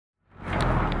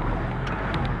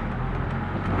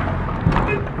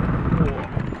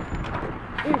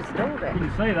bit. You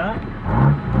can see that.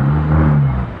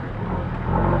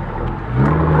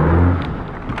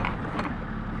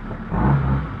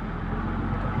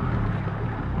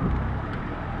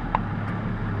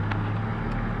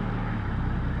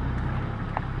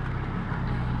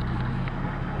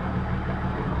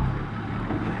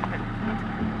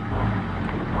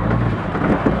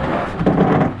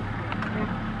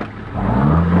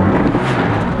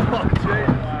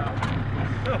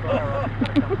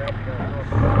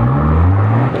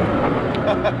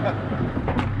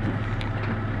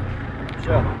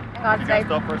 Sure. Hang on, Steve.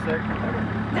 Stop for a sec.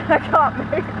 I can't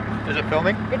move. Is it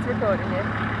filming? It's recording, yeah.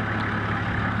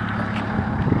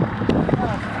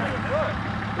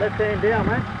 Left hand down,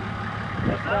 mate.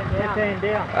 Left hand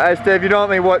down. Hey Steve, you don't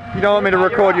want me to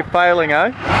record you failing,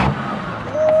 eh?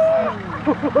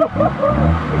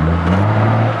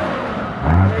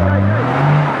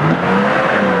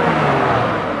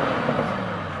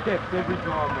 Steps every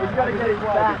time. He's got to get his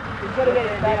back. He's got to get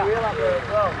his back wheel up there as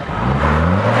well.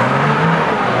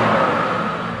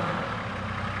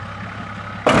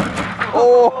 Oh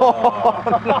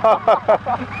no!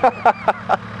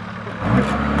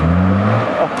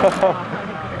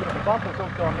 The bumper's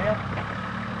hooked on now.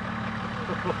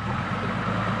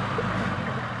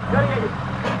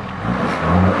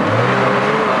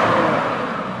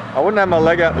 I wouldn't have my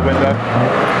leg out the window.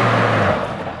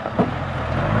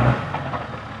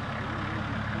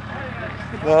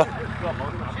 No.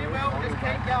 She will, just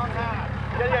keep going hard.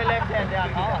 Get your left hand down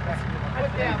hard.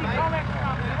 Put down, mate.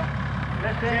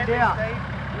 Left hand down.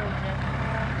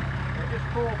 Just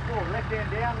pull forward. Left hand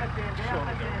down, left hand down,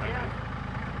 left hand down.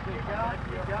 Keep going,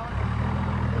 keep going.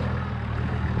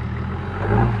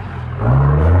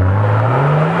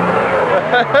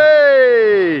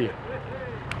 Hey!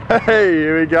 Hey,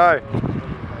 here we go.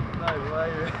 No way.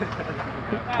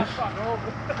 That's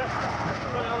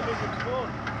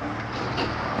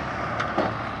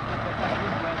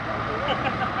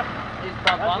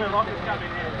where rockets come in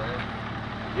here.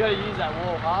 You gotta use that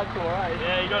wall hardcore, eh?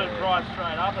 Yeah, you got to drive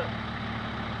straight up it.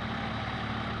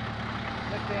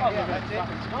 That's up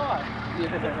in sky.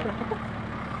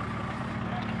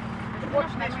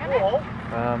 Watch this wall.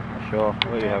 Sure.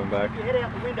 What are you having back? You head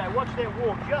out the window, watch that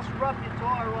wall. Just rub your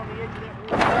tyre on the edge of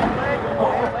that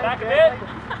wall. Back a bit.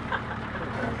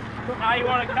 Now you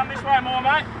want to come this way more,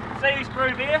 mate. See this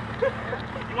groove here?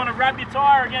 You want to rub your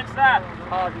tyre against that.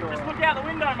 Just look out the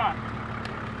window, mate.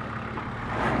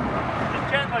 Just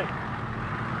gently.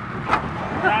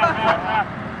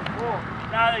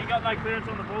 No, you got no clearance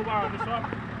on the bull bar on this one.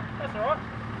 That's alright.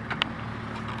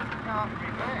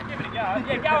 Give it a go.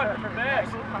 Yeah, go in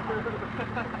reverse.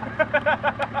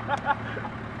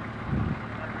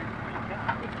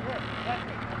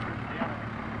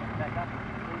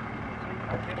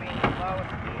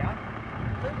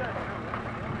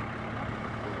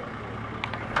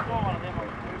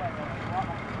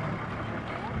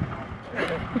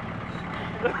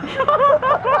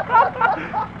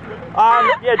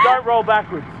 Yeah, don't roll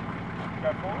backwards.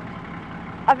 Go forward.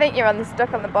 I think you're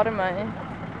stuck on the bottom, aren't you?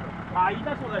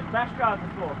 That's what those bash guards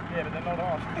are for. Yeah, but they're not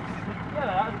on. Yeah,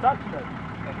 they are touching it.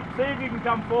 See if you can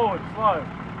come forward, slow.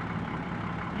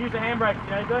 Use the handbrake if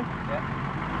you need to. Yeah.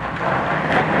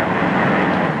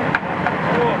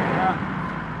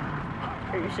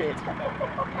 Appreciate it. I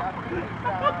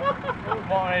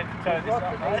wanted to turn this up,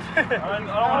 mate. I don't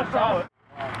want to throw it.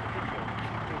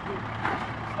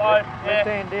 Slow, yeah. Left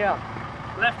hand down.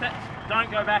 Left hand, don't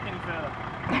go back any further.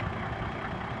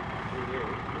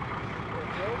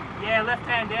 Yeah, left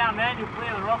hand down, man. You'll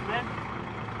clear the rock then.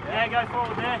 Yeah, go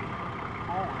forward there.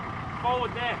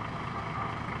 Forward there.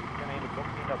 Gonna end up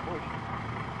bush.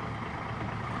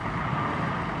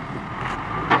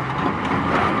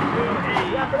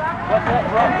 What's that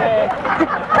rock there?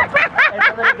 It's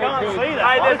a little bit Can't big. see that.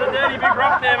 Hey, there's a dirty big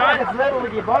rock there, mate. It's level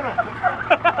with your bonnet.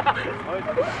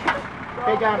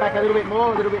 Keep going back a little bit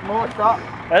more, stop.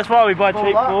 That's why we buy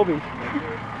cheap Corbies.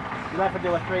 You'll have to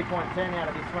do a 3.10 out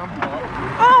of this one.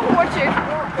 Oh, watch you.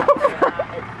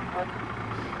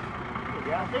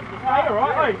 Hey,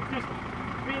 alright, mate. Just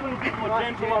be a little bit more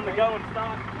gentle on the go and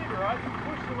start. Yeah, right. Just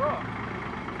push the rock.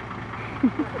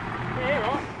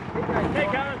 Yeah, right. Keep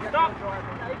going, stop. Right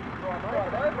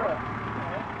over it.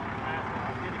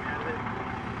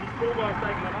 His bull bar's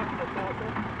taking him up to the top.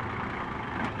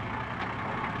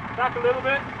 Back a little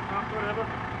bit. Whatever.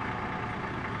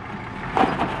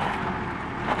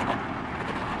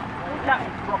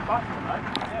 Rock busting, mate.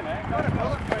 Yeah, man.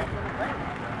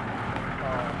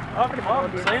 I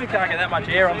haven't seen a car get that much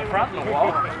air on the front in a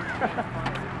while.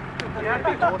 Yeah,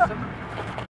 that'd be awesome.